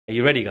Are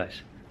you ready,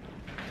 guys?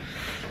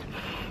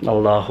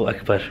 Allahu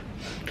Akbar.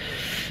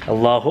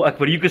 Allahu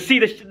Akbar. You can see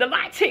the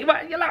lights hitting,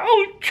 right? You're like,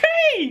 oh,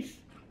 trees!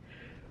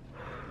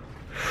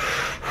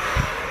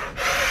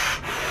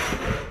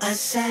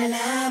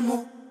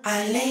 Assalamu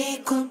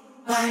alaikum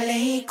wa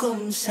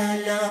alaikum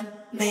salam.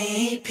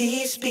 May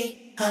peace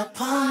be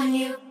upon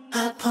you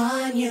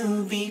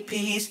be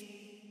peace.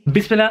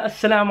 Bismillah,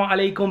 assalamu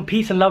alaikum,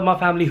 peace and love my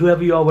family,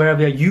 whoever you are,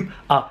 wherever you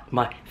are,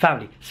 my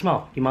family.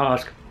 Smile. You might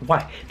ask,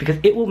 why? Because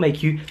it will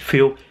make you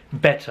feel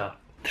better.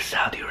 The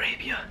Saudi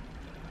Arabia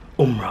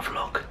Umrah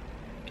vlog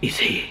is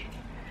here.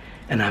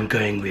 And I'm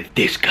going with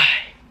this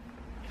guy.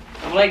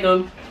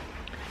 Assalamualaikum.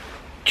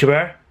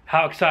 Jubair,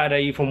 how excited are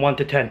you from 1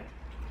 to 10?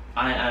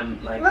 I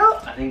am like, no.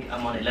 I think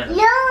I'm on 11.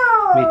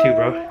 No! Me too,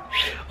 bro.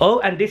 Oh,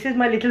 and this is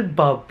my little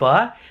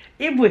Baba,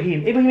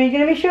 Ibrahim. Ibrahim, are you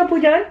going to miss your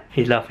Pujan?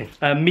 He's laughing.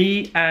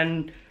 Me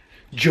and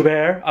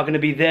Jubair are going to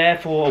be there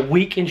for a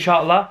week,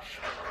 inshallah.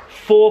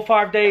 4 or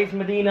 5 days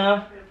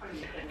Medina.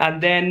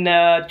 And then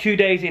 2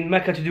 days in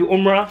Mecca to do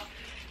Umrah.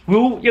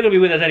 You're going to be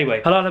with us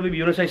anyway. Hello, Habibi,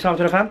 you want to say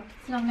something to the fam?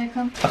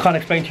 Assalamualaikum. I can't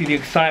explain to you the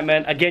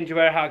excitement. Again,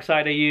 Jubair, how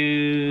excited are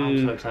you? I'm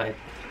so excited.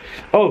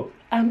 Oh,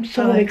 I'm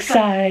so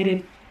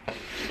excited.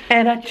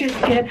 And I just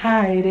can't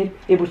hide it.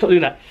 Hey, stop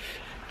doing that.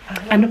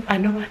 I know.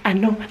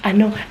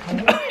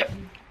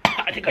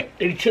 I think I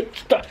nearly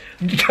choked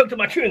on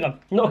my chewing gum.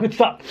 Not good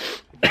stuff.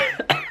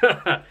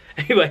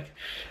 Anyway,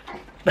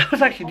 that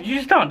was actually, did you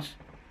just dance?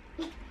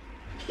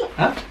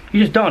 Huh?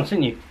 You just danced,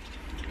 didn't you?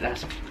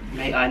 That's,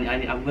 mate,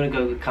 I'm gonna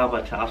go with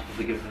Kaaba to ask for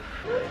forgiveness.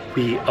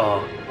 We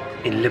are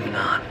in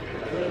Lebanon.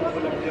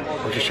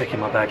 I was just checking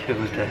my bag, who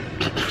was there?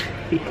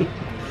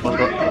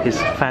 His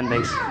fan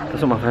base.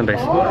 That's not my fan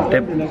base.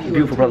 They're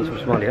beautiful brothers from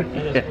Somalia.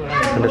 Yeah.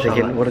 And they're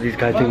thinking, what are these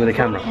guys doing with the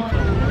camera?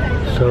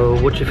 So,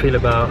 what do you feel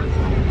about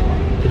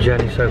the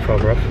journey so far,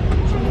 bruv?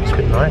 It's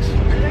been nice.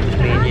 Just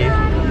me and you.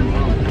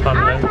 Fun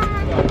though.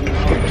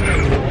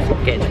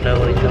 Getting to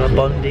know each other,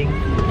 bonding.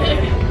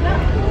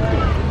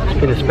 It's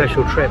been a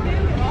special trip.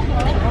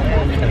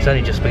 And it's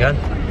only just begun.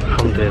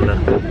 Alhamdulillah.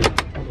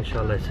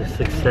 Inshallah, it's a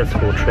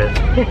successful trip.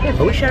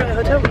 Are we sharing a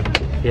hotel room?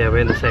 Yeah, we're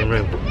in the same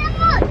room.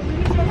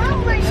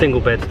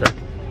 Single beds though.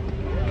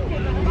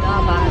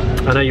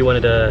 I know you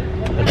wanted a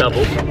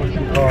double,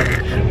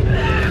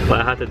 but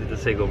I had to do the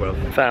single, bro.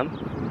 Fam,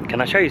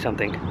 can I show you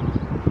something?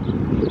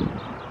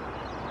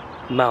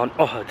 Mount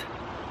Uhud.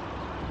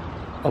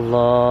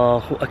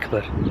 Allahu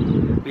Akbar.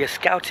 We are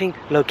scouting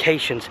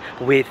locations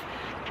with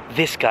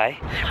this guy.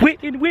 We're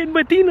in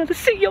Medina, the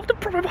city of the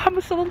Prophet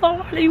Muhammad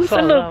sallallahu alaihi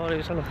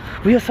wasallam.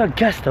 We are so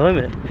gassed though,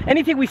 isn't it?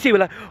 Anything we see, we're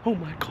like, oh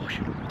my gosh.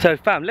 So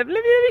fam, let me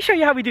show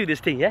you how we do this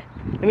thing, yeah?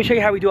 Let me show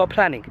you how we do our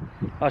planning.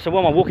 Alright, so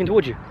what am I walking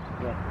towards you?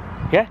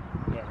 Yeah. Yeah?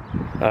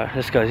 Yeah. Alright,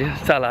 let's go.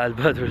 طلع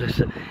البدر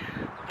لسه.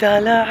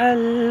 طلع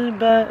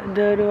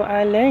البدر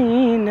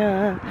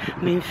علينا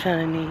من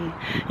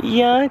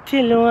ثنيات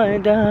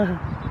الوداع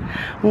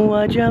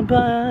وجب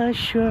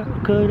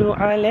الشكر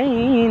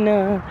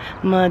علينا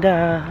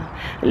مدى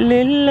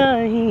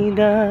لله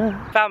دا.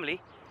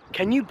 Family,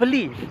 can you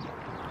believe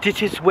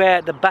this is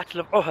where the Battle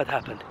of Uhud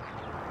happened?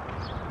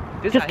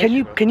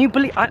 Can you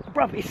believe,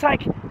 bruv, it's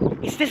like,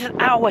 this is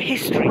our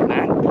history,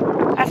 man.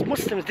 As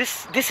Muslims,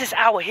 this is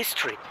our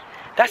history.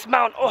 That's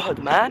Mount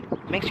Uhud, man.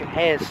 Makes your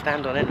hairs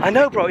stand on it. I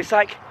know, bro, it's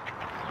like,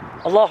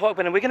 Allahu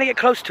Akbar, and we're going to get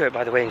close to it,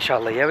 by the way,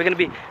 inshallah, yeah? We're going to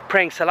be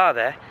praying salah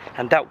there,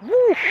 and that,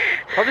 woo!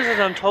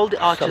 Prophet told the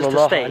archers to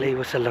stay,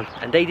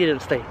 and they didn't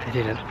stay. They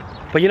didn't.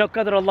 But you know,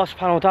 Qadr Allah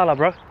subhanahu wa ta'ala,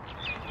 bro,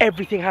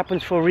 everything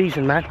happens for a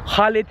reason, man.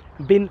 Khalid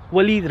bin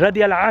Walid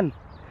radiallahu anh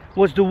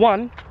was the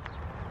one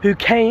who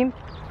came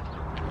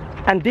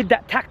and did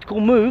that tactical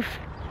move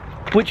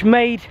which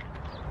made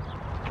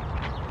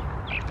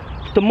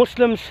the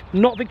Muslims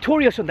not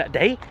victorious on that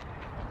day.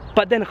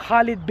 But then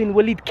Khalid bin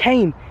Walid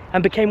came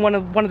and became one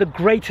of the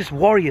greatest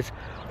warriors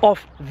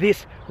of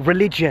this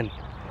religion.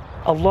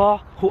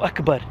 Allahu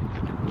Akbar.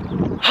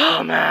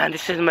 Oh man,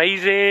 this is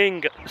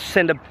amazing.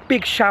 Send a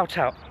big shout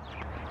out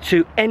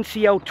to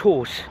NCL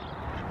Tours.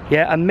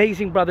 Yeah,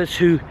 amazing brothers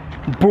who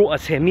brought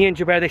us here. Me and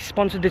Jubair, they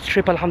sponsored this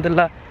trip,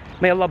 alhamdulillah.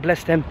 May Allah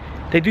bless them.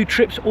 They do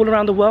trips all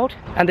around the world,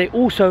 and they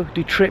also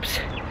do trips,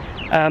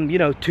 you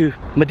know, to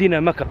Medina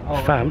and Mecca.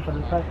 Fam,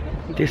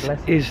 this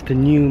is the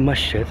new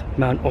masjid,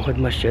 Mount Uhud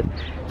Masjid.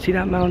 See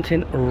that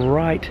mountain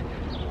right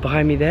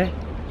behind me there?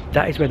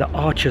 That is where the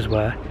archers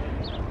were,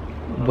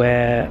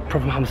 where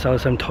Prophet Muhammad told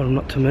them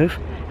not to move,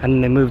 and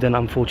then they moved in,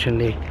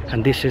 unfortunately.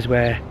 And this is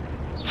where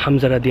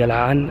Hamza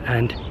radiallahu anh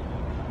and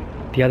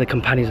the other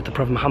companions of the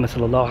Prophet Muhammad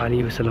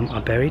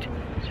are buried.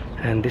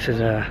 And this is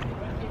a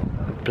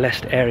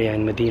blessed area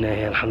in Medina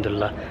here,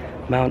 alhamdulillah.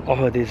 Mount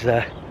Uhud is,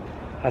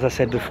 as I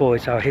said before,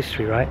 it's our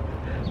history, right?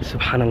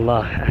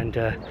 Subhanallah. And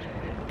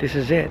this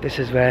is it. This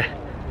is where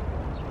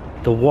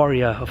the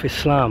warrior of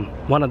Islam,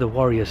 one of the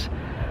warriors,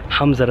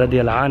 Hamza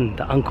radiallahu anh,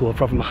 the uncle of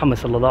Prophet Muhammad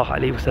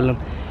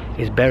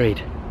is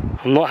buried.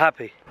 I'm not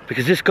happy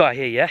because this guy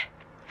here, yeah,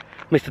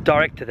 Mr.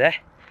 Director there,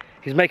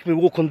 he's making me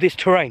walk on this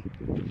terrain,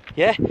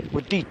 yeah,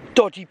 with these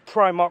dodgy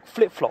Primark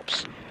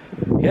flip-flops,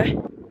 yeah.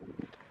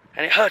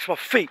 and it hurts my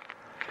feet.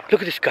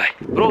 Look at this guy.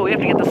 Bro, we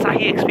have to get the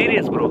Sahih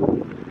experience, bro.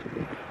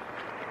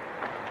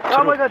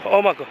 Oh my god.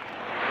 Oh my god.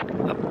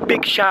 A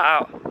big shout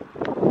out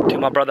to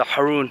my brother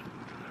Haroon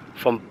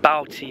from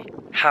Bounty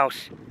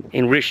House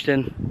in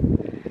Rishton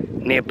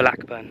near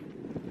Blackburn.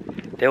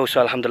 They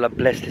also, alhamdulillah,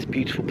 blessed this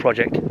beautiful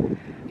project.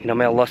 You know,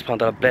 may Allah subhanahu wa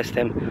ta'ala bless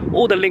them.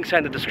 All the links are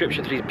in the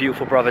description to these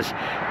beautiful brothers.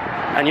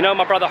 And you know,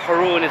 my brother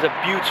Haroon is a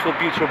beautiful,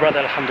 beautiful brother,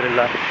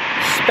 alhamdulillah.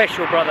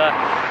 Special brother.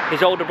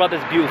 His older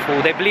brother's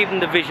beautiful. They believed in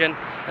the vision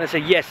and they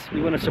said, yes,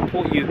 we want to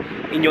support you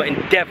in your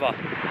endeavor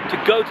to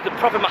go to the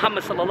Prophet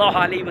Muhammad sallallahu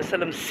alaihi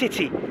wasallam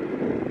city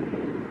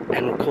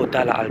and record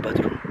Dala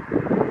al-Badr.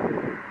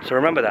 So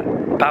remember that.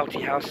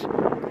 Bounty House,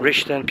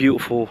 Rishton,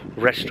 beautiful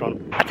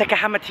restaurant. I take a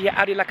hammer to your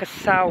Audi like a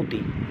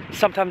Saudi.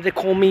 Sometimes they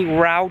call me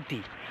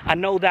Rowdy. I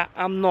know that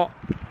I'm not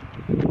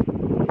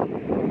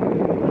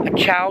a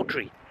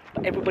Chowdhury,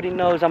 but everybody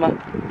knows I'm a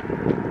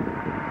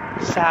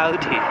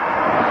Saudi.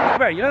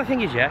 Bro, you know the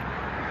thing is, yeah?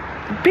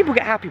 People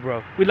get happy,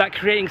 bro, with like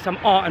creating some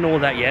art and all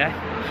that, yeah?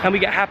 And we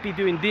get happy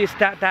doing this,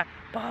 that.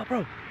 But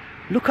bro,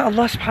 look at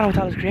Allah subhanahu wa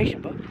ta'ala's creation,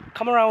 bro.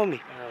 Come around with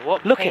me.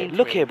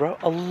 Look here, bro.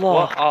 Allah.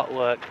 What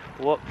artwork,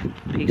 what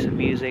piece of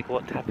music,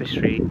 what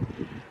tapestry,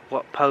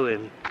 what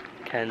poem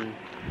can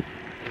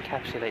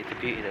encapsulate the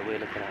beauty that we're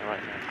looking at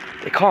right now?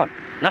 It can't.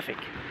 Nothing.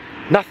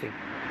 Nothing.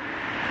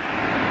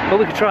 But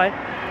we could try.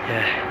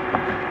 Yeah.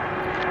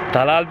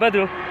 Dala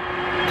al-Badr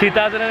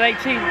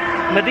 2018,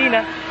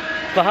 Medina,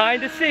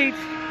 behind the scenes.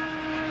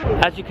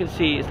 As you can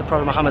see, it's the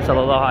Prophet Muhammad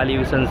sallallahu alaihi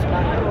wasallam's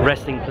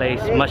resting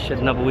place, Masjid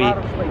Nabawi.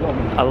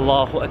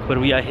 Allahu Akbar,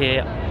 we are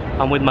here.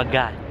 I'm with my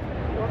guy.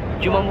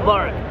 Jummah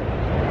Mubarak.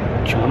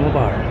 Jummah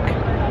Mubarak.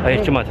 Oh,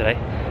 it's Jummah today.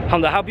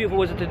 Alhamdulillah, how beautiful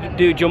was it to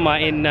do Jummah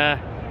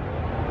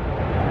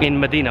in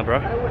Medina,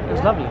 bro? It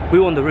was lovely. We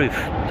were on the roof.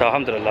 So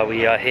alhamdulillah,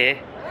 we are here.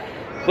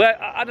 Well,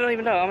 I don't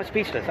even know, I'm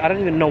speechless. I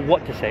don't even know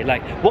what to say.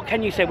 Like, what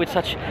can you say with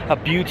such a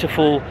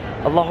beautiful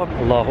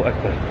Allahu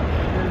Akbar.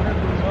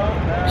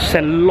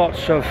 Send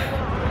lots of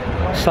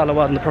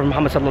salawat on the Prophet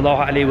Muhammad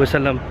sallallahu alaihi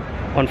wasallam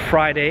on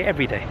Friday,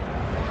 every day.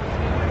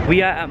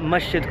 We are at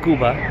Masjid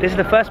Quba. This is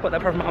the first spot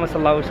that Prophet Muhammad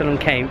sallallahu alaihi wasallam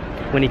came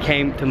when he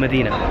came to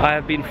Medina. I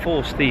have been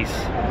forced these.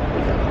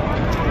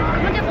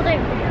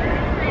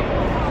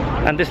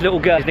 And this little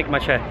girl has nicked my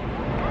chair.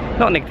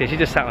 Not nicked it, she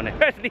just sat on it.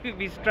 It's leaving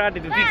me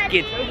stranded with these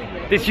kids.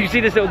 You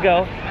see this little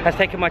girl has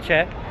taken my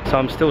chair. So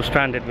I'm still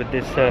stranded with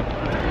this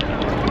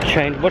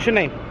chain. What's your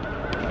name?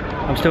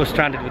 I'm still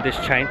stranded with this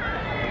chain.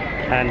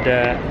 And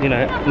you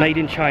know, made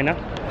in China.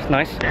 It's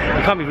nice.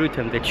 You can't be rude to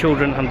them. They're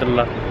children,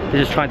 alhamdulillah.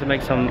 They're just trying to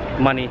make some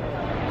money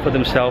for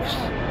themselves.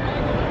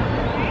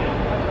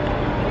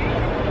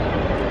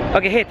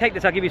 Okay, here, take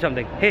this, I'll give you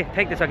something. Here,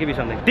 take this, I'll give you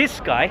something. This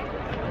guy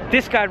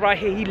right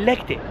here, he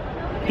legged it.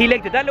 He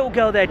legged it. That little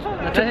girl there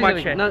took my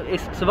chair. No,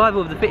 it's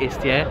survival of the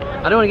fittest, yeah?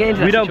 I don't want to get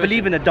into that. We don't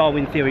believe in the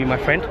Darwin theory, my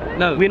friend.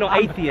 No. We're not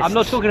atheists. I'm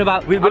not talking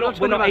about... We're not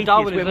atheists,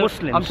 Darwinism. we're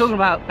Muslims. I'm talking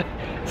about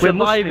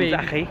surviving.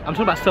 Muslims, I'm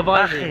talking about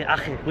surviving.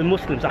 Akhi. We're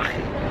Muslims,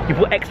 akhi. You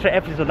put extra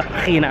emphasis on the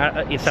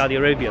akhi in Saudi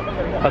Arabia,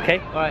 okay?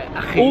 Alright,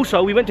 akhi.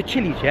 Also, we went to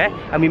Chili's, yeah?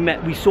 And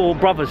we saw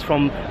brothers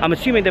from, I'm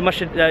assuming the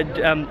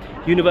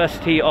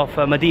University of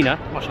Medina.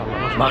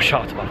 MashaAllah.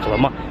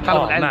 MashaAllah.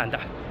 Oh man,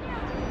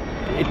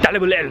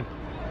 Talibul Ilm.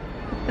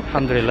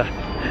 Alhamdulillah.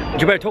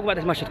 Jubair, talk about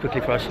this masjid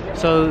quickly for us.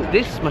 So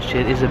this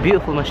masjid is a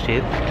beautiful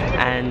masjid,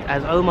 and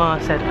as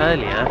Omar said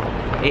earlier,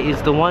 it is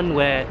the one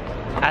where,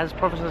 as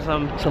Prophet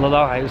sallallahu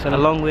alaihi wasallam,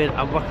 along with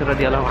Abu Bakr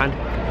radiallahu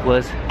anhu,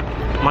 was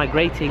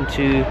migrating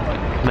to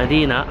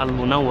Medina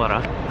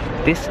al-Munawwara,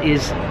 this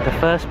is the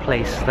first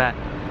place that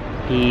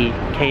he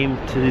came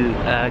to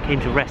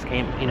rest. He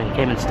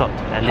came and stopped,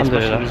 and this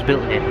masjid was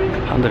built here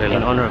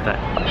in honor of that.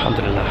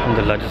 Alhamdulillah,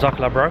 alhamdulillah.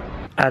 Jazakallah, bro.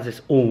 As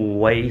is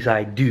always,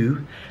 I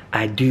do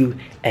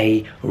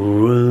a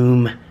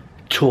room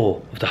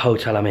tour of the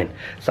hotel I'm in.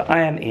 So I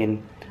am in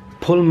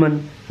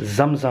Pullman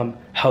Zamzam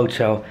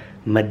Hotel,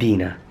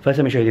 Medina. First,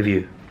 let me show you the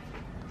view.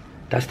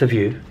 That's the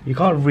view. You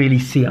can't really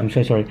see it, I'm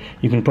so sorry.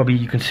 You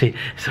can see,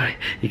 sorry,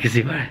 you can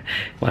see my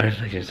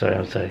reflection, sorry,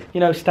 I'm sorry. You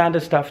know,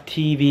 standard stuff,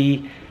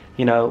 TV,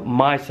 you know,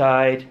 my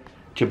side,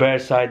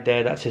 Jubair's side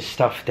there, that's his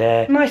stuff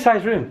there. Nice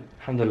size room,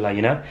 alhamdulillah,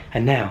 you know.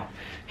 And now,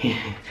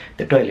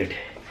 the toilet.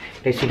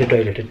 Let's see the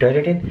toilet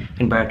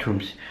in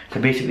bathrooms. So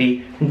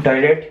basically,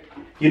 toilet,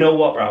 you know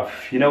what, bruv?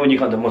 You know when you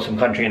come to a Muslim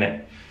country,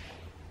 innit?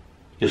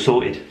 You're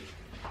sorted.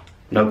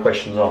 No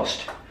questions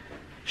asked.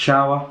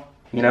 Shower,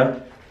 you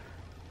know?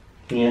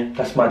 Yeah,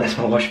 that's my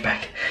wash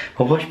bag.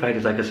 My wash bag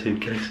is like a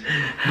suitcase.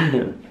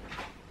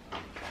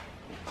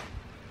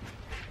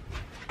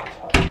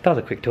 That was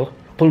a quick tour.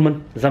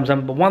 Pullman,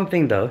 Zamzam. But one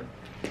thing though,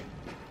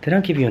 they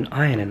don't give you an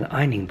iron and an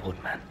ironing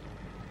board, man.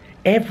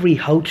 Every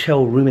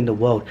hotel room in the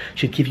world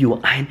should give you an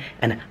iron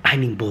and an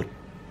ironing board.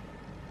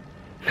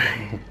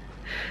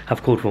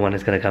 I've called for one,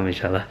 it's gonna come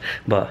inshallah.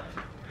 But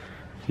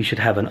you should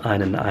have an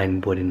iron and an ironing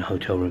board in the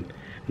hotel room.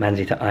 Man's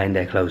need to iron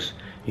their clothes,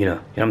 you know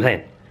what I'm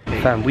saying?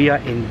 Fam, we are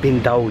in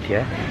Bin Dawood,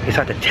 yeah? It's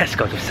like the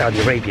Tesco's of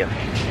Saudi Arabia,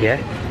 yeah?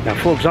 Now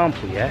for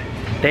example, yeah,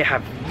 they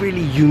have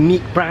really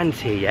unique brands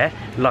here, yeah?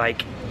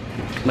 Like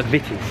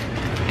McVitie's,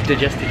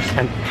 Digestives.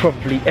 and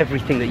probably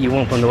everything that you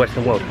want from the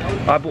Western world.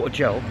 I bought a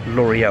gel,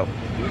 L'Oreal,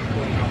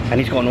 and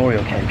he's got an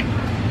Oreo cake.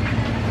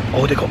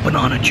 Oh, they got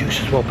banana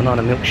juice as well,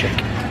 banana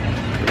milkshake.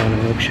 Banana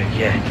milkshake,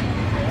 yeah.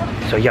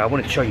 So yeah, I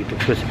wanted to show you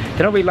because they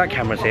don't really like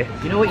cameras here.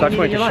 You know what so I you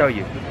just need wanted to in show your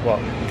you. What?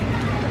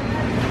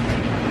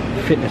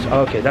 Fitness.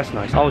 Oh, okay, that's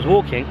nice. I was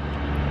walking,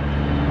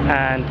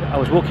 and I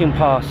was walking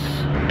past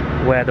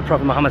where the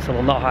Prophet Muhammad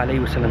sallallahu alaihi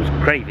wasallam's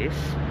grave is,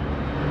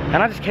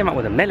 and I just came up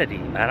with a melody,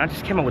 man. I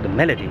just came up with a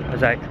melody. I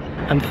was like,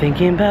 I'm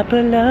thinking about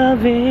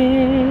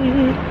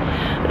beloved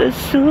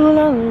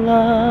Rasulullah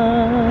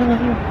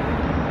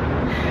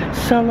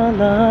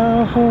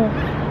sallallahu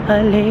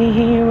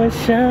alaihi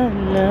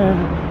wasallam.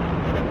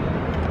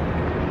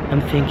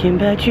 I'm thinking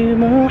about you,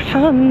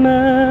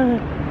 Muhammad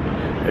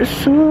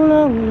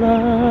Rasulullah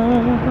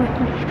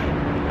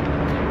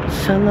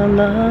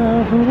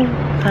sallallahu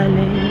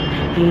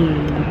alayhi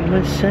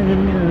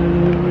wasallam.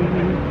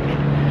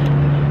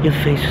 Your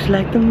face was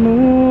like the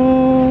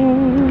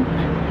moon,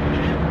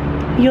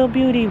 your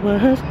beauty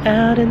was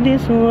out in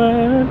this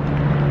world.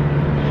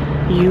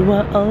 You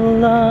are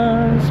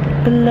Allah's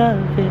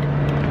beloved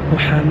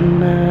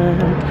Muhammad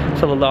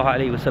sallallahu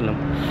alayhi wasallam.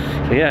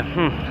 So yeah,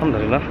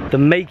 alhamdulillah. The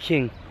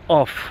making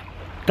of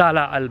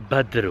Tala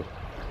al-Badr.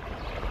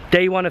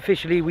 Day one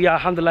officially. We are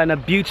alhamdulillah in a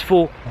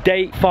beautiful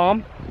date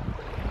farm.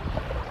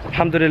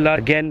 Alhamdulillah.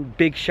 Again,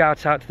 big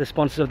shouts out to the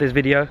sponsors of this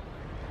video.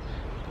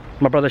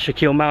 My brother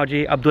Shakil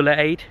Mauji, Abdullah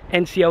Aid,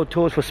 NCL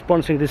Tours for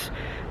sponsoring this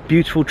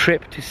beautiful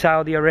trip to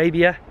Saudi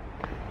Arabia,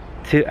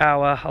 to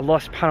our Allah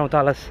subhanahu wa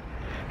ta'ala's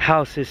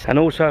houses. And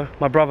also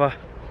my brother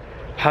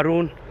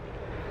Haroon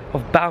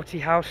of Bounty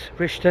House,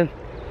 Rishton,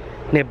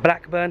 near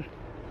Blackburn.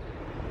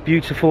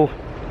 Beautiful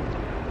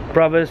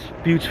brothers,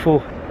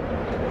 beautiful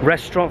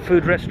restaurant,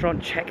 food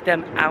restaurant, check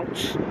them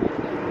out.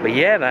 But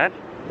yeah, man,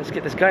 let's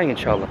get this going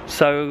inshallah.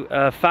 So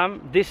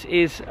fam, this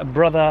is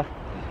brother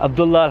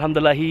Abdullah,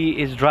 alhamdulillah.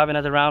 He is driving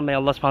us around. May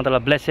Allah subhanahu wa ta'ala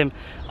bless him,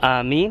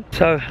 ameen.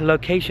 So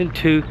location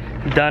 2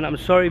 done. I'm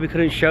sorry we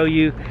couldn't show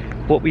you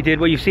what we did.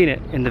 Well, you've seen it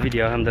in the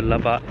video, alhamdulillah,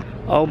 but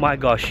oh my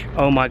gosh,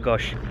 I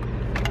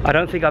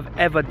don't think I've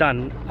ever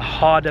done a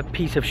harder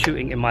piece of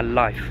shooting in my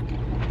life,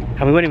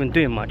 and we weren't even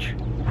doing much.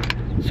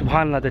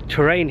 Subhanallah, the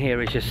terrain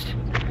here is just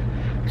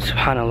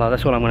subhanallah,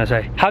 that's all I'm gonna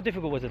say. How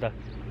difficult was it though?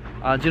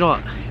 Do you know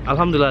what?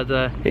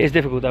 Alhamdulillah, It is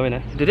difficult though, isn't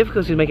it? the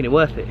difficulty is making it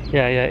worth it.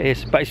 Yeah, it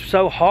is. But it's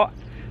so hot,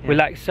 Yeah. we're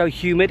like so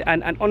humid,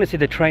 and honestly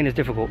the terrain is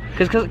difficult.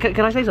 Because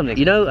can I say something?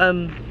 You know,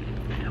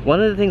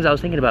 one of the things I was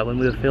thinking about when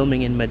we were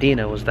filming in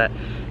Medina was that,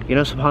 you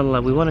know,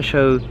 subhanallah, we want to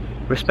show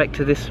respect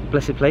to this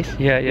blessed place.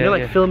 Yeah, You know,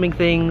 like yeah. filming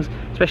things,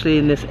 especially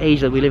in this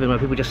age that we live in where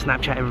people just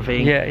Snapchat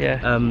everything. Yeah.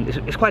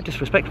 It's quite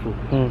disrespectful.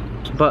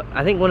 But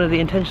I think one of the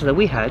intentions that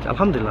we had,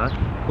 alhamdulillah,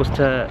 was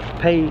to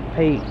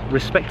pay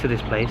respect to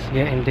this place.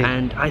 Yeah, indeed.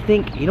 And I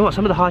think, you know what,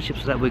 some of the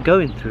hardships that we're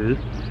going through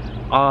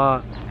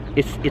are,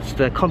 it's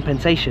the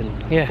compensation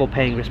for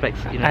paying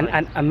respects. You know,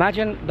 and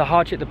imagine the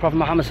hardship the Prophet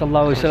Muhammad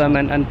sallallahu alaihi wasallam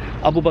and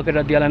Abu Bakr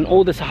radiallahu and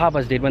all the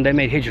Sahabas did when they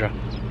made hijrah.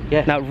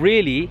 Yeah. Now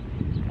really,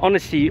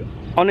 honestly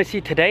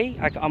today,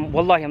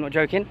 wallahi, I'm not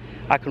joking,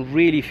 I can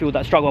really feel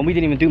that struggle, and we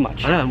didn't even do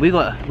much. I know, we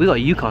got a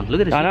Yukon.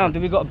 Look at this. I know,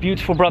 we got a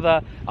beautiful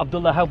brother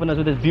Abdullah helping us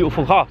with this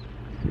beautiful car.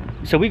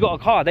 So we got a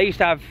car. They used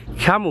to have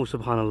camel,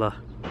 subhanallah.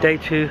 Day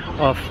 2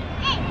 of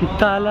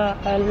Tala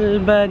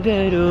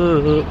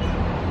al-Badru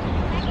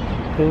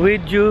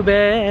with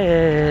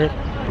Jubair.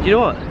 Do you know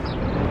what?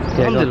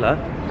 Yeah, Alhamdulillah,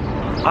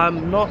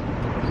 I'm not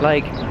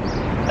like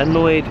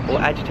annoyed or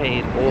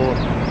agitated or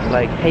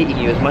like hating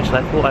you as much as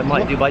I thought I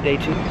might do by day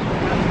 2.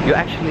 You're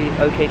actually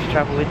okay to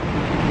travel with.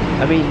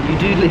 I mean, you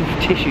do leave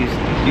tissues.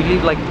 You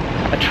leave like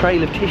a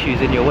trail of tissues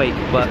in your wake,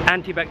 but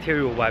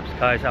Antibacterial wipes,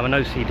 guys. I'm an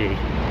OCD.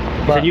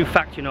 It's a new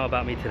fact you know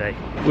about me today.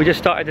 We just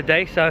started the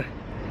day, so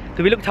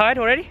do we look tired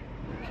already?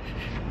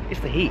 it's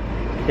the heat.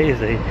 It is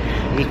the heat.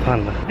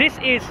 This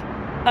is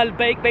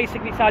Al-Baik,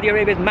 basically Saudi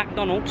Arabia's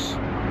McDonald's.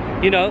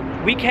 You know,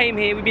 we came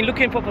here, we've been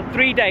looking for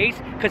 3 days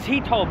because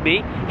he told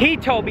me he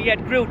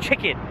had grilled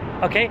chicken.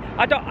 Okay,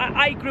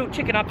 I eat grilled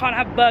chicken. I can't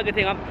have burger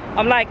thing.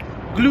 I'm like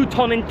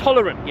gluten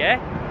intolerant, yeah.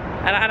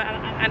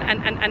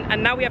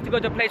 And now we have to go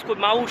to a place called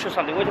Maush or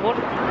something. What's it called?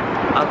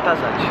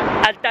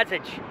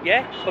 Al-Tazaj,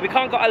 yeah. But we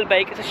can't go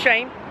Al-Baik. It's a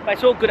shame, but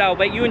it's all good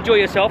Al-Baik. You enjoy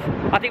yourself.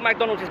 I think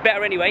McDonald's is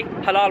better anyway.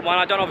 Halal one.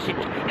 I don't obviously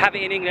have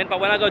it in England, but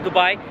when I go to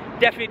Dubai,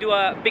 definitely do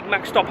a Big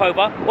Mac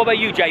stopover. What about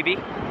you, JB?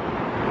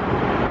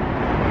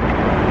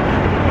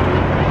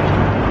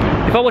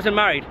 If I wasn't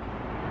married,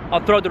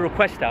 I'd throw the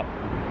request out.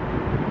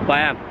 But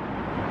I am.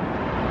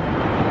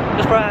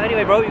 Just throw it out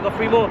anyway, bro. You got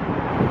 3 more.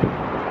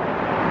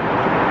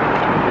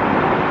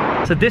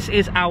 So this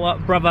is our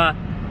brother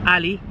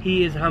Ali.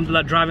 He is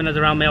alhamdulillah driving us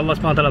around. May Allah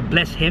subhanahu wa ta'ala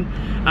bless him.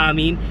 I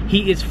mean,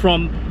 he is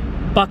from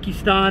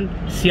Pakistan,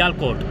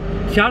 Sialkot.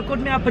 Sialkot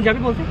में आप पंजाबी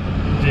बोलते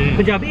हैं?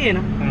 पंजाबी है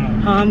ना?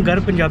 हाँ, हम घर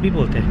पंजाबी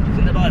बोलते हैं.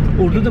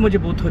 उर्दू तो मुझे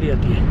बहुत थोड़ी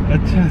आती है.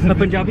 अच्छा. मैं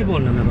पंजाबी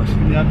बोलना मैं बस.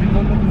 पंजाबी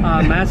बोलना.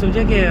 हाँ, मैं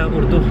समझा कि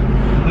उर्दू.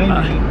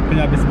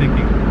 पंजाबी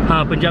स्पीकिंग.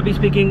 हाँ, पंजाबी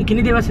स्पीकिंग.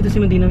 कितनी देर वास्ते तुसी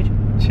मदीना विच?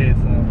 6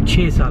 साल.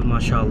 sal,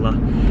 mashallah.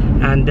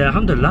 And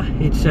alhamdulillah,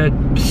 it's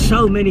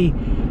so many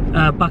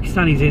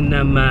Pakistanis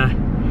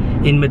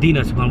in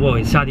Medina, subhanallah, well,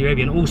 in Saudi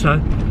Arabia, and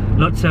also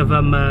lots of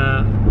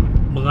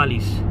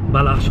Bengalis,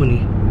 Bala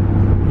Sunni.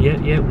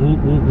 Yeah, woo,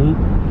 woo, woo.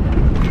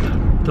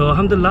 So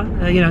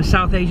alhamdulillah, you know,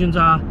 South Asians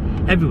are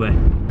everywhere.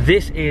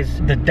 This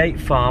is the date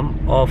farm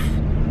of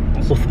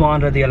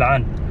Uthman radiallahu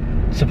anh,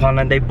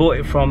 subhanallah, and they bought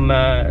it from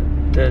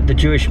the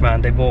Jewish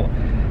man. They bought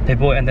it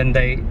and then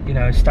they, you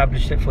know,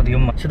 established it for the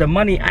Ummah. So the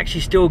money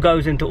actually still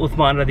goes into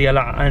Uthman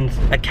radiallahu anh's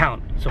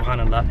account,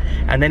 subhanallah,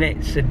 and then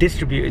it's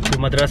distributed to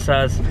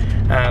madrasas,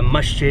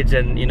 masjids,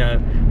 and, you know,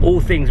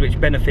 all things which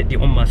benefit the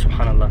Ummah,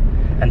 subhanallah.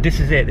 And this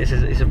is it.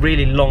 It's a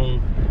really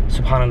long,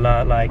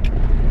 subhanallah, like,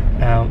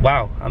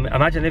 wow.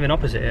 Imagine living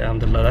opposite it,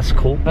 alhamdulillah. That's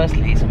cool.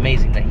 Firstly, it's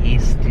amazing that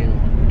he's still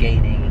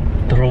gaining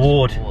the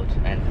reward,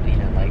 and, you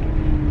know, like,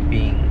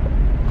 being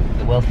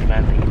the wealthy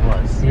man that he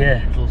was. Yeah.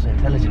 He was also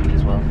intelligent with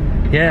his wealth.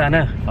 Yeah, I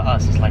know. For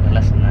us, it's like a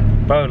lesson that,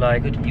 bro,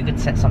 like, you could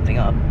set something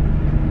up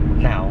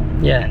now,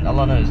 yeah, and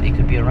Allah knows it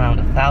could be around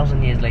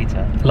 1,000 years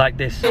later. Like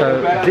this.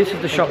 So this is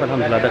the shop,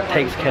 alhamdulillah, that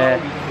takes care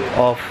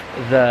of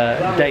the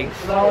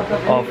dates of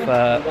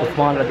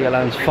Uthman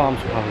radiallahu anhu's farm,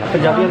 subhanallah.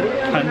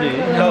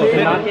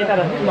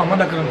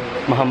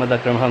 Muhammad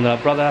Akram, alhamdulillah.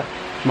 Brother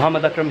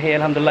Muhammad Akram here,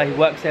 alhamdulillah, he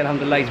works here,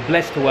 alhamdulillah, he's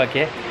blessed to work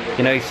here.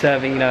 You know, he's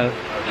serving, you know,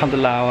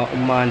 alhamdulillah, our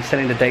ummah, and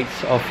selling the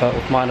dates of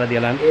Uthman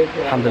radiallahu anhu,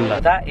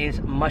 alhamdulillah. That is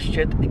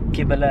Masjid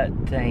Qibla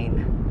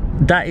Dain.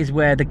 That is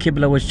where the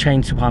Qibla was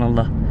changed,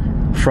 subhanallah,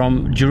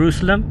 from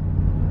Jerusalem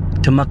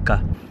to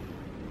Mecca.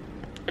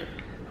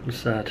 I'm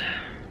sad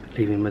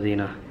leaving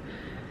Medina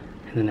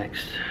in the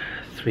next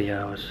 3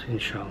 hours,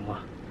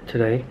 inshallah.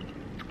 Today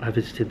I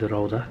visited the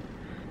Rawda,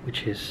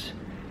 which is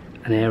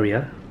an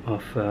area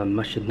of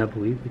Masjid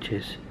Nabawi, which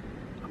is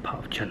a part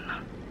of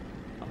Jannah.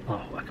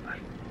 Allahu Akbar,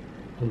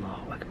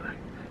 Allahu Akbar,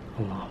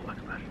 Allahu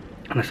Akbar.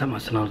 And I sent my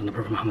salams on the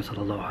Prophet Muhammad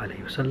sallallahu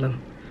alayhi wasallam,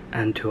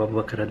 and to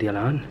Abu Bakr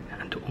radiallahu anh,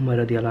 and to Umar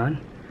radiallahu anh.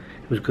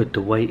 It was good.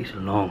 The wait is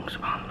long,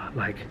 subhanAllah.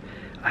 Like,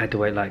 I had to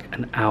wait like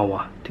an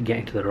hour to get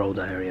into the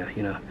Rawda area,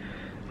 you know.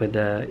 With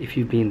if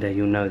you've been there,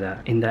 you'll know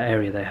that in that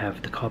area they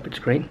have the carpet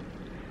screen,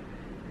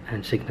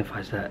 and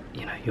signifies that,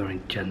 you know, you're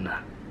in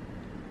Jannah.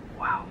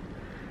 Wow.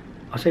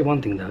 I'll say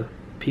one thing though,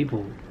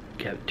 people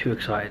get too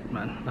excited,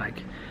 man.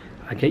 Like,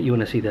 I get you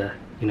want to see the,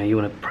 you know, you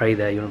want to pray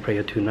there, you want to pray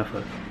your 2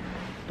 nafar,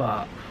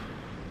 but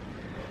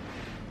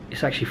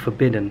it's actually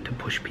forbidden to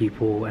push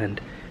people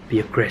and be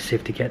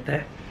aggressive to get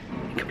there.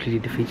 It completely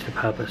defeats the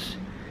purpose.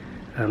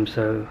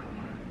 So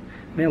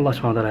may Allah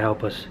subhanahu wa ta'ala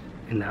help us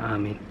in that. I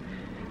mean,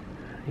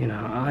 you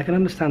know, I can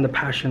understand the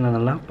passion and the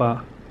love,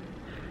 but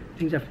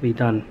things have to be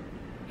done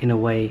in a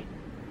way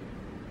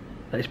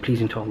that is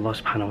pleasing to Allah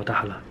subhanahu wa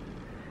ta'ala.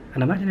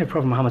 And imagine if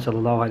Prophet Muhammad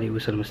sallallahu alaihi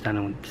wasallam was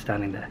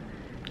standing there.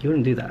 You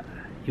wouldn't do that.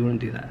 You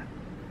wouldn't do that.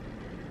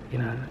 You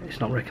know, it's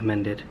not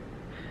recommended.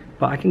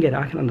 But I can get it.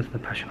 I can understand the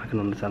passion. I can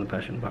understand the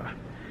passion. But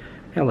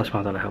may Allah subhanahu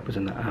wa ta'ala help us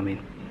in that. I mean,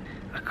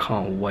 I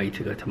can't wait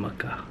to go to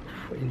Mecca.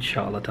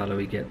 Inshallah ta'ala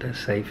we get there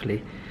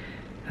safely.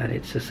 And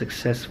it's a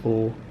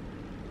successful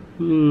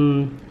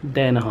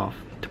day and a half.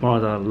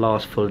 Tomorrow's our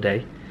last full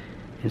day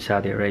in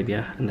Saudi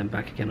Arabia, and then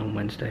back again on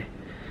Wednesday.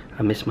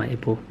 I miss my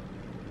Ibu,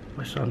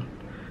 my son.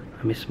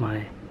 I miss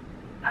my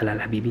Halal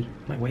Habibi,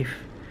 my wife.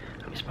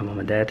 I miss my mum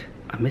and dad.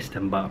 I miss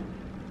them, but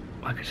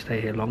I could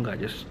stay here longer. I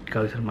just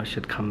go to the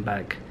masjid, come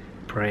back,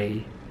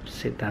 pray,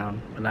 sit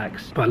down,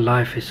 relax. But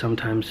life is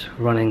sometimes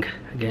running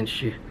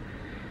against you.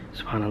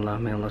 Subhanallah,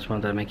 may Allah subhanahu wa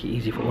ta'ala make it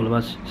easy for all of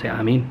us. Say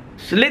Ameen.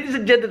 So ladies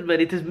and gentlemen,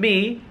 it is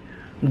me,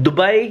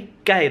 Dubai,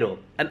 Cairo,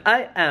 and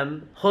I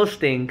am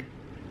hosting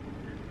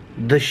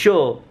the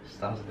show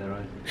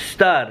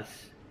Stars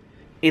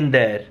in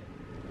Their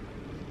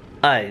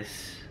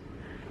Eyes.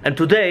 And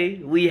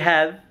today we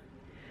have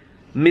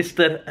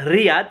Mr.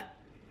 Riyadh,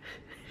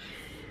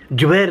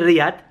 Jubair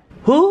Riyadh.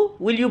 Who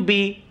will you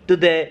be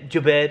today,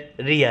 Jubair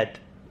Riyadh?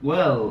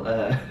 Well,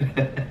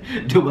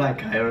 Dubai,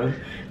 Cairo.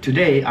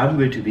 Today I'm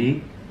going to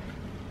be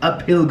a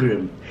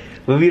pilgrim.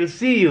 We will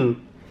see you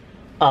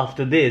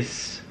after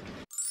this.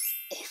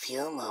 A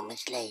few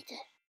moments later.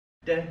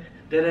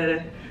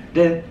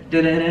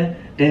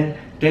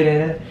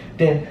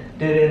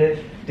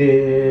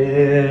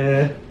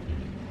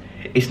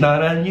 It's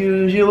not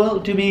unusual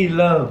to be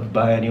loved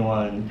by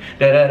anyone.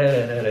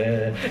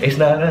 It's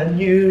not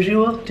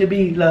unusual to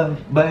be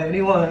loved by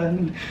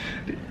anyone.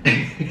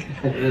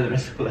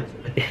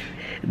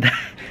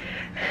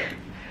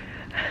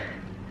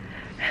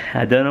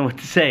 I don't know what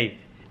to say.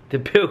 The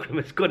pilgrim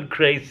has gone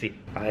crazy.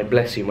 I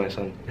bless you, my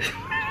son.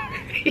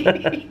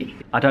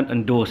 I don't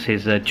endorse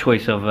his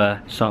choice of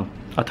song.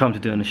 I told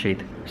him to do a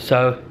nasheed.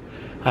 So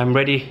I'm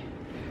ready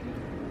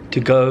to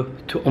go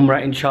to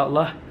Umrah,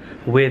 inshallah,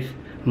 with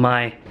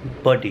my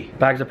body.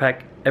 Bags are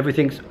packed,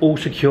 everything's all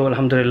secure,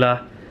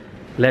 alhamdulillah.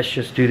 Let's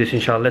just do this,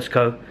 inshallah. Let's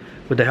go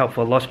with the help of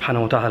Allah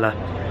subhanahu wa ta'ala.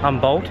 I'm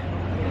bold.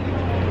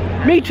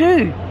 Me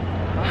too.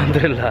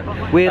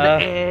 Alhamdulillah. We're the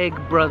Egg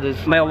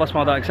Brothers. May Allah subhanahu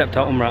wa ta'ala accept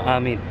our Umrah.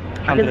 Ameen.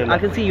 I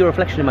can see your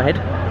reflection in my head.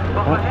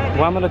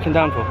 Why am I looking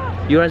down for?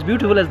 You're as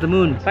beautiful as the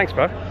moon. Thanks,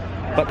 bro.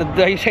 But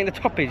are you saying the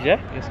top is, yeah?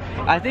 Yes.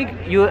 I think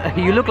you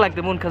look like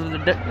the moon because of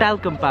the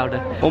talcum powder.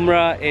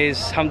 Umrah is,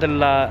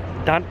 alhamdulillah,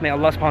 done. May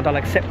Allah subhanahu wa ta'ala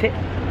accept it.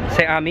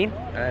 Say Ameen.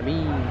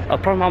 Ameen. Our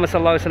Prophet Muhammad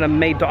sallallahu alaihi wasallam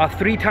made dua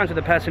 3 times with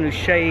the person who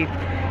shaved.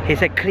 He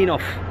said, clean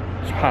off.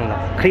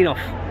 Subhanallah. Clean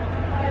off.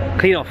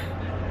 Clean off.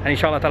 And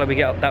inshallah ta'ala we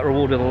get that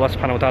reward with Allah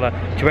subhanahu wa ta'ala.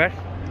 Jubair?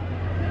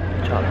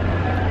 Inshallah.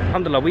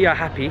 Alhamdulillah, we are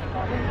happy.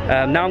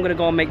 Now I'm going to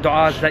go and make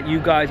du'as that you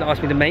guys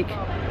asked me to make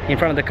in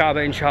front of the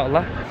Kaaba,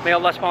 inshallah. May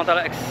Allah subhanahu wa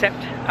ta'ala accept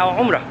our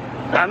Umrah.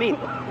 Ameen.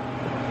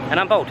 And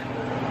I'm bold.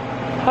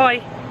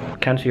 Hi.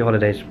 Cancel your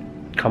holidays.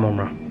 Come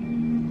Umrah.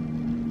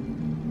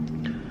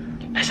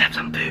 Let's have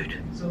some food.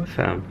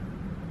 Fam,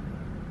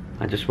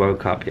 I just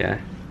woke up, yeah?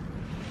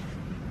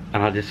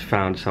 And I just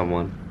found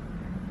someone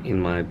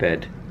in my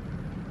bed.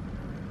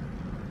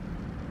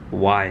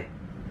 Why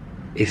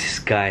is this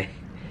guy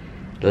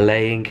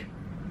laying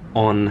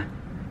on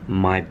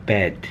my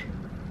bed?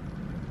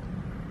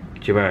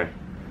 Jubair,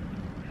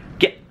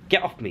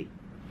 get off me.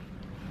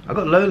 I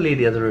got lonely in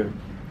the other room.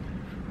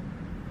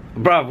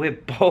 Bruv, we're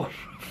bold.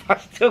 I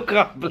still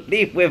can't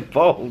believe we're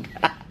bold.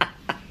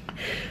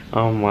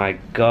 Oh my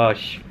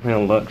gosh. May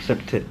Allah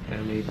accept it.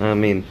 I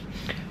mean,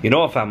 you know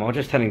what, fam? I was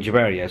just telling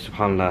Jubair, yeah,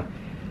 subhanallah.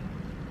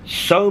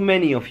 So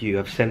many of you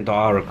have sent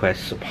dua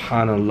requests,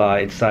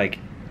 subhanallah. It's like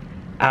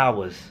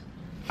hours.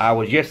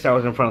 Yesterday I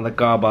was in front of the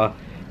Kaaba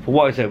for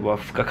what is it? Well,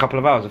 a couple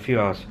of hours, a few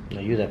hours. No,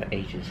 you there for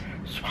ages.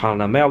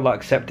 Subhanallah, may Allah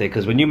accept it,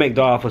 because when you make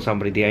dua for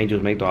somebody, the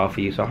angels make dua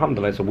for you. So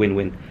alhamdulillah, it's a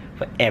win-win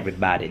for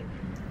everybody.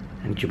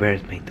 And Jubair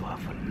has made dua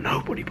for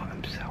nobody but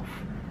himself.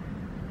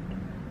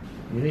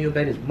 You know your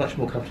bed is much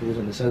more comfortable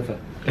than the sofa.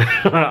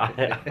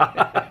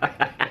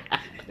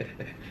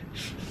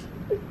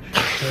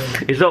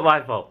 It's not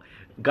my fault.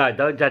 Guy,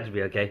 don't judge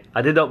me, okay?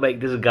 I did not make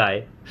this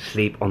guy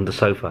sleep on the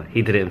sofa.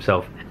 He did it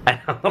himself. And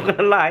I'm not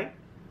gonna lie,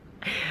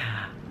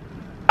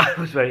 I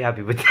was very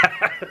happy with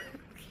that.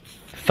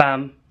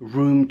 Fam,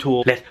 room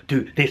tour. Let's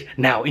do this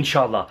now,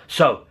 inshallah.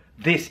 So,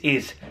 this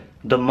is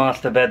the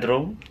master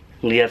bedroom.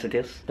 Yes, it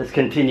is. Let's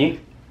continue.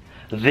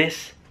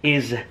 This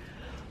is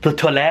the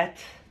toilet.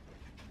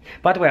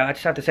 By the way, I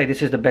just have to say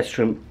this is the best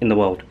room in the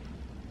world.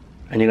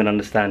 And you're going to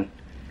understand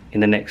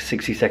in the next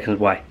 60 seconds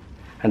why.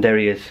 And there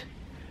he is,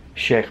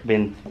 Sheikh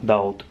bin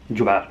Daud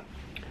Jubair.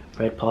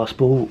 Red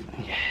passport.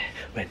 Yeah,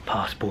 red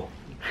passport.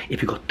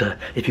 If you got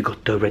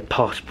the red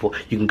passport,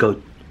 you can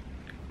go.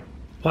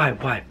 Why?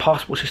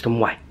 Passport system,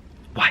 why?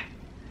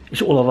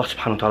 It's all Allah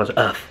subhanahu wa ta'ala's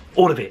earth.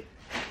 All of it.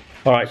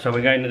 Alright, so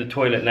we're going to the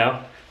toilet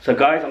now. So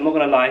guys, I'm not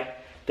gonna lie,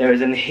 there is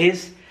an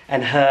his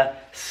and her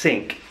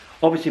sink.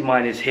 Obviously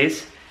mine is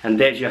his, and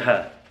there's your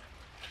her.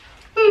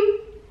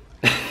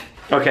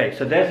 Okay,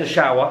 so there's the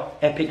shower,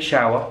 epic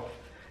shower,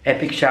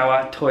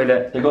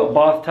 toilet. They've got a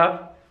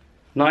bathtub,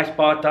 nice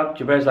bathtub.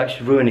 Jubair's like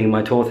ruining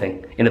my tour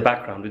thing in the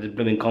background with the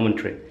blooming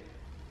commentary.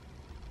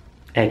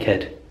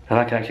 Egghead, and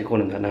I can actually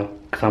call him that now,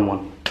 because I'm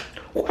one.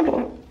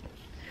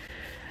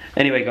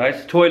 Anyway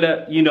guys,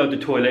 toilet, you know the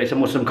toilet, it's a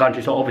Muslim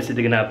country, so obviously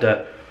they're gonna have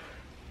the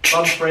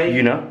spray,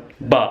 you know,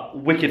 but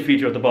wicked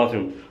feature of the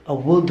bathroom. A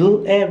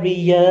wudu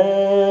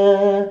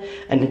area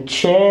and a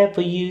chair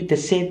for you to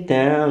sit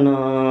down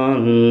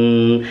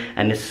on,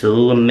 and it's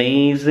so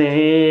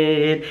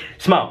amazing.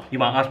 Smile, you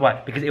might ask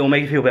why, because it will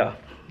make you feel better.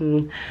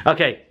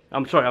 Okay,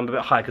 I'm sorry, I'm a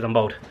bit high because I'm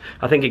bald.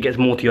 I think it gets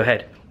more to your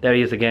head. There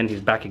he is again,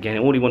 he's back again.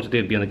 All he wants to do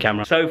is be on the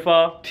camera.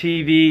 Sofa,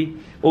 TV,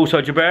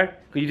 also Jubair,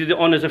 could you do the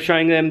honours of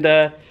showing them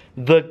the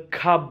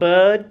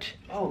cupboard?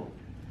 Oh,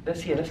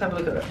 let's have a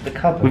look at the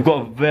cupboard. We've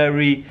got a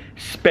very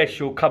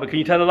special cupboard. Can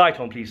you turn the light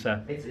on, please,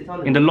 sir? It's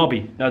on in the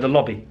lobby. No, the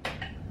lobby.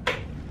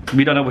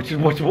 We don't know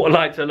what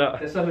lights are.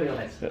 There's so many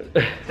lights.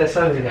 There's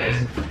so many lights.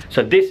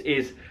 So this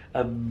is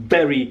a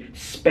very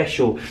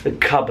special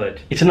cupboard.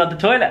 It's another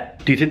toilet.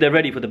 Do you think they're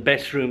ready for the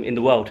best room in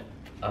the world?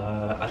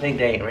 I think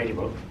they ain't ready,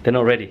 bro. They're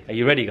not ready. Are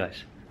you ready,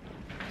 guys?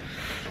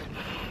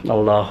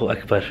 Allahu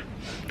Akbar.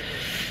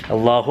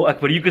 Allahu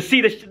Akbar. You can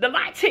see the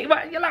lights hitting,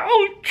 man. You're like,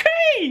 oh,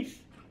 trees!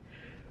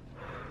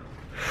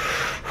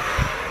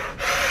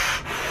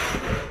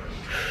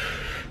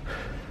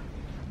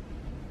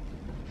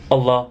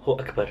 Allahu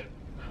Akbar.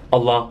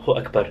 Allahu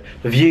Akbar.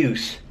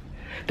 Views.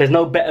 There's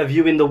no better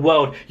view in the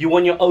world. You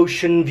want your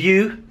ocean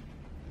view?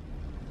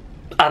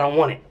 I don't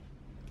want it.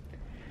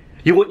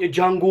 You want your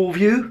jungle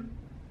view?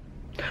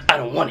 I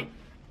don't want it.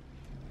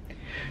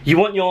 You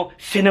want your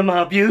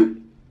cinema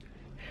view?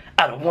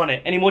 I don't want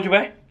it. Any more,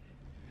 Jubair?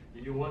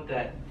 You want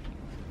that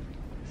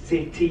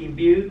city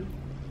view?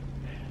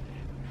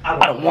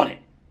 I don't want it.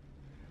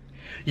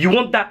 You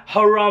want that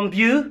haram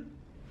view?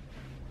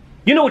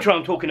 You know which one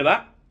I'm talking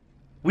about.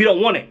 We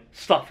don't want it.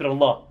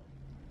 Astaghfirullah.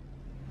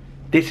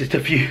 This is the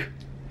view.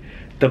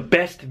 The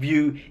best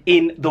view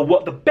in the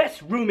world. The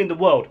best room in the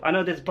world. I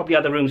know there's probably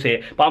other rooms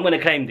here, but I'm going to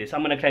claim this. I'm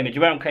going to claim it.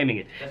 Jubair, I'm claiming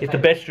it. It's the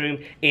best room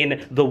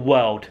in the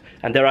world.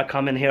 And there I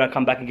come, and here I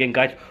come back again,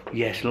 guys.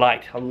 Yes,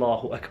 light.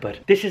 Allahu Akbar.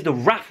 This is the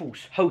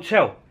Raffles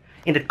Hotel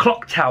in the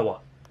clock tower.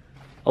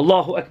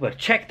 Allahu Akbar.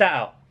 Check that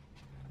out.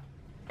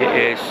 It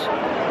is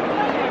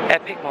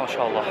Epic,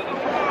 mashallah.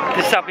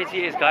 This is how busy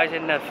it is, guys,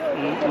 in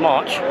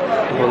March.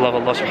 People love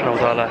Allah subhanahu wa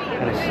ta'ala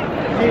and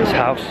his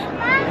house.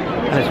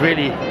 And it's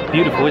really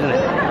beautiful, isn't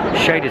it?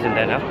 Shade is in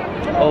there now.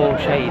 Oh,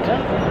 shade.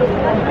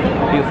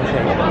 Beautiful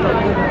shade.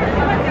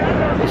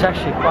 It's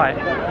actually quite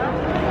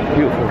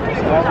beautiful.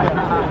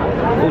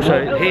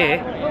 Also, here,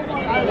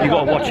 you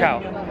got to watch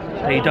out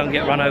that you don't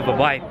get run over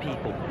by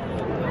people.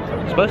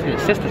 Especially the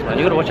sisters, man.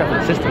 You got to watch out for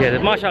the sisters.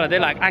 Yeah, mashallah, they're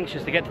like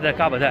anxious to get to their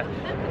Kaaba there.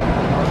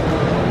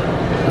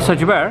 So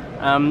Jubair,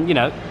 you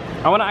know,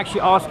 I want to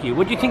actually ask you,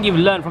 what do you think you've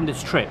learned from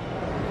this trip?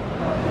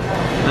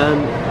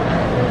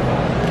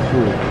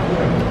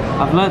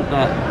 I've learned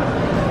that,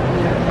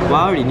 well,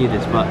 I already knew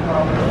this, but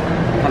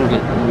kind of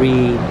like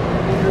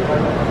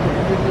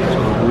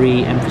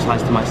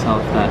re-emphasized to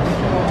myself that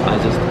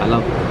I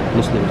love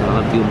Muslims and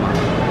I love the Ummah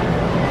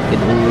in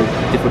all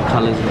different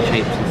colours and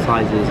shapes and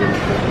sizes, and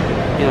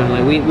you know,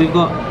 like we've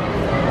got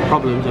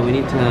problems and we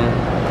need to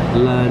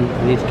learn,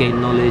 we need to gain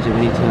knowledge, and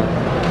we need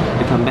to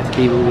become better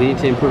people, we need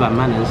to improve our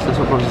manners. That's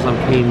what Prophet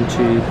came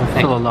to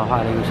perfect.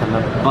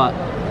 But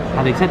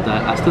having said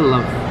that, I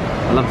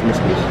love the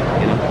Muslims,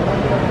 you know.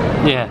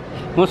 Yeah,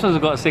 Muslims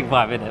have got a sick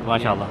vibe, innit,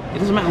 mashallah. It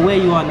doesn't matter where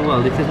you are in the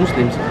world, if there's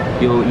Muslims,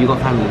 you got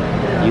family,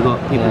 you got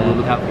people who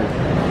look out for you.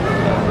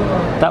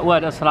 That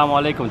word assalamu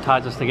alaikum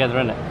ties us together,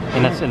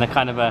 innit? In a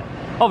kind of a,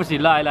 obviously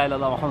la ilaha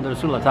illallah Muhammadur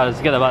Rasulullah ties us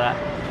together, but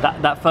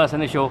that first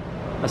initial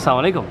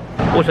assalamu alaikum.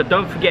 Also,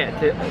 don't forget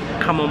to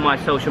come on my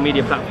social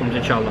media platforms,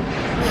 inshallah.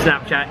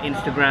 Snapchat,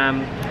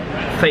 Instagram,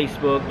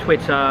 Facebook,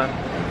 Twitter.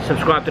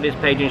 Subscribe to this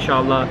page,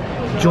 inshallah.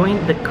 Join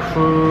the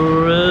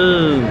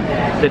crew.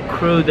 The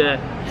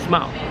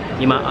smile.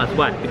 You might ask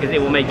why, because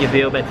it will make you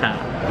feel better.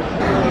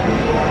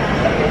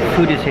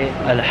 Food is here,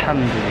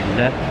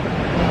 alhamdulillah.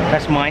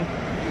 That's mine.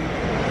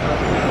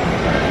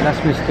 That's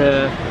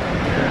Mr.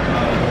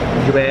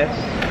 Jubair.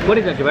 What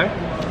is that, Jubair?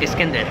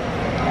 Iskandar.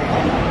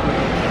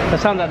 That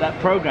sounds like that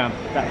program.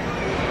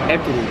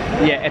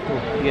 Yeah.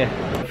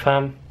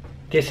 Fam,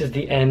 this is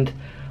the end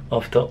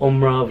of the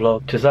Umrah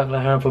vlog.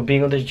 Jazakallah khairan for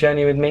being on this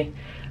journey with me.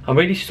 I'm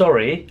really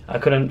sorry I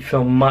couldn't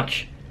film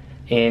much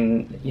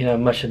in, you know,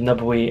 Masjid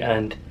Nabawi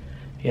and,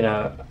 you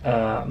know,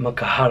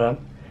 Makkah Haram.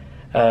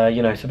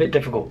 You know, it's a bit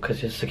difficult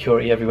because there's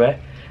security everywhere,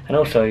 and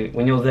also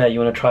when you're there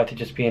you want to try to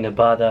just be in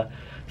ibadah,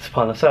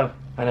 subhanallah. So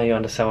I know you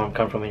understand where I'm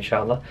coming from,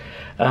 inshallah.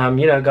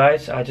 You know,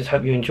 guys, I just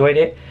hope you enjoyed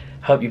it,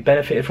 hope you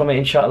benefited from it,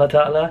 inshallah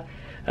ta'ala.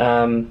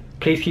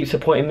 Please keep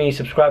supporting me,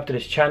 subscribe to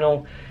this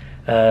channel,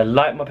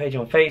 like my page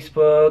on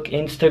Facebook,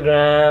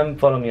 Instagram,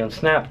 follow me on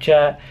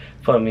Snapchat,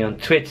 follow me on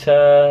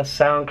Twitter,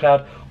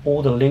 SoundCloud.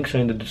 All the links are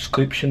in the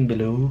description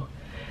below.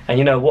 And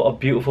you know, what a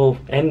beautiful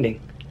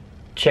ending.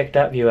 Check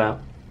that view out.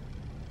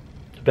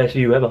 The best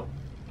view ever.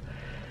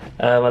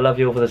 I love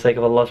you all for the sake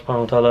of Allah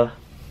subhanahu wa ta'ala.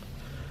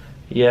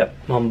 Yep,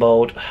 I'm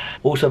bold.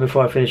 Also,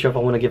 before I finish off, I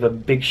want to give a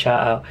big shout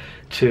out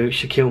to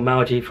Shakil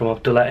Mauji from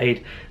Abdullah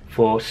Aid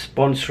for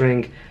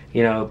sponsoring,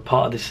 you know,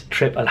 part of this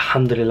trip.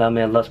 Alhamdulillah,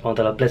 may Allah subhanahu wa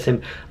ta'ala bless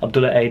him.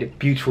 Abdullah Aid,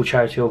 beautiful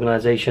charity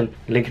organisation,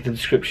 link in the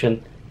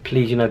description.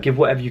 Please, you know, give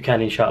whatever you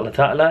can, inshallah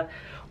ta'ala.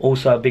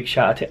 Also, a big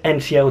shout out to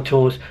NCL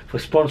Tours for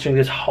sponsoring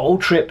this whole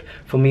trip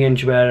for me and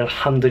Jubair,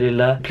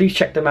 alhamdulillah. Please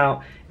check them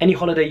out. Any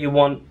holiday you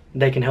want,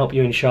 they can help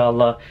you,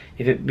 inshallah.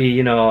 If it be,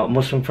 you know, a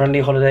Muslim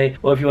friendly holiday,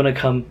 or if you want to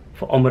come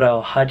for Umrah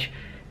or Hajj,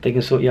 they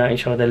can sort you out,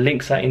 inshallah. The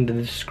links are in the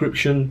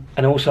description.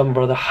 And also my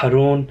brother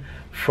Harun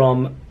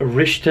from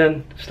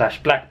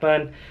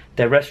Rishton/Blackburn.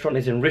 Their restaurant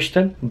is in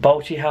Rishton,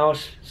 Balti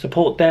House.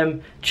 Support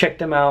them, check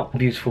them out.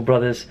 Beautiful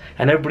brothers.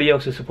 And everybody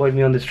else who supported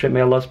me on this trip,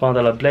 may Allah subhanahu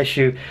wa ta'ala bless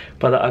you.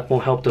 Brother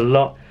Akmal helped a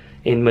lot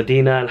in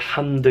Medina,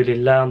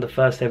 alhamdulillah. On the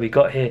first day we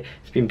got here,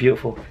 it's been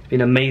beautiful, it's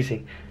been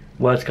amazing.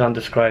 Words can't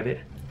describe it.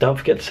 Don't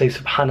forget to say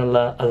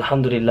subhanallah,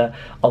 alhamdulillah,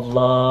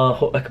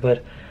 Allahu Akbar,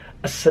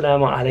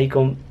 assalamu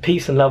alaikum.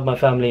 Peace and love, my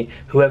family.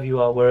 Whoever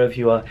you are, wherever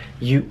you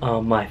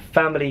are my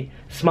family.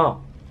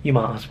 Smile. You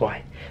might ask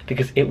why.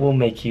 Because it will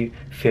make you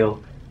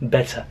feel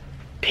better.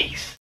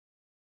 Peace.